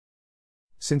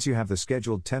Since you have the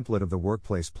scheduled template of the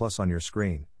Workplace Plus on your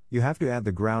screen, you have to add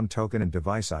the ground token and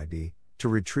device ID to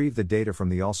retrieve the data from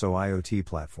the ALSO IoT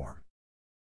platform.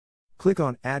 Click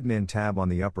on Admin tab on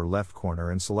the upper left corner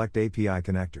and select API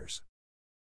connectors.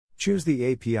 Choose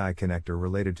the API connector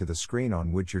related to the screen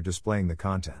on which you're displaying the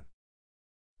content.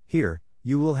 Here,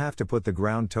 you will have to put the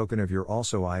ground token of your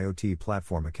ALSO IoT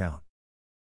platform account.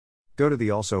 Go to the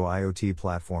ALSO IoT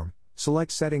platform,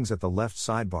 select Settings at the left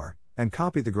sidebar, and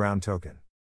copy the ground token.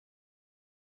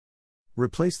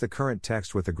 Replace the current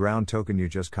text with the ground token you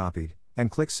just copied,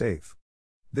 and click Save.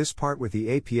 This part with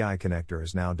the API connector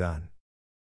is now done.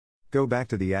 Go back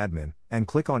to the admin, and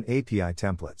click on API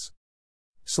Templates.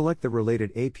 Select the related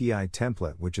API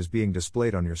template which is being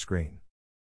displayed on your screen.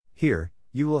 Here,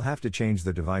 you will have to change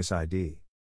the device ID.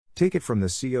 Take it from the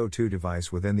CO2 device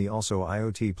within the ALSO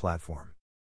IoT platform.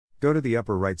 Go to the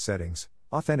upper right Settings,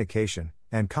 Authentication,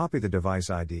 and copy the device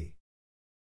ID.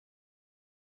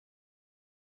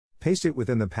 Paste it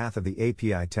within the path of the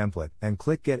API template and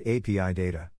click Get API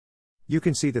Data. You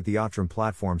can see that the Otrim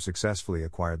platform successfully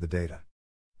acquired the data.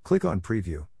 Click on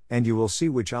Preview, and you will see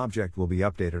which object will be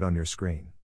updated on your screen.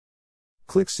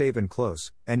 Click Save and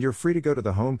Close, and you're free to go to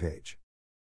the home page.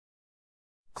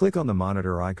 Click on the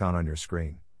monitor icon on your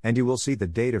screen, and you will see the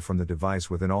data from the device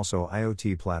within ALSO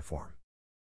IoT platform.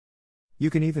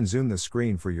 You can even zoom the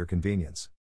screen for your convenience.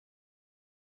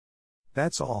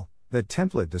 That's all. The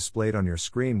template displayed on your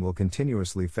screen will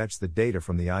continuously fetch the data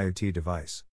from the IoT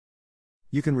device.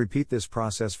 You can repeat this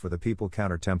process for the people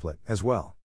counter template as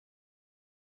well.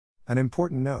 An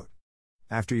important note.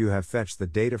 After you have fetched the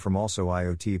data from ALSO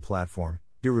IoT platform,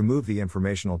 do remove the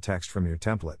informational text from your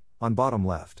template, on bottom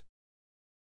left.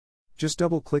 Just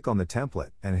double-click on the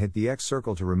template and hit the X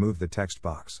circle to remove the text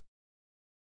box.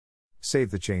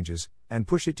 Save the changes, and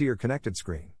push it to your connected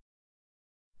screen.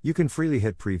 You can freely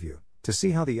hit Preview to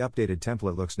see how the updated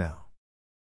template looks now.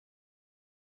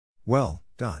 Well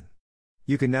done.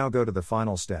 You can now go to the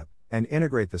final step and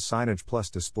integrate the Signage Plus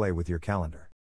display with your calendar.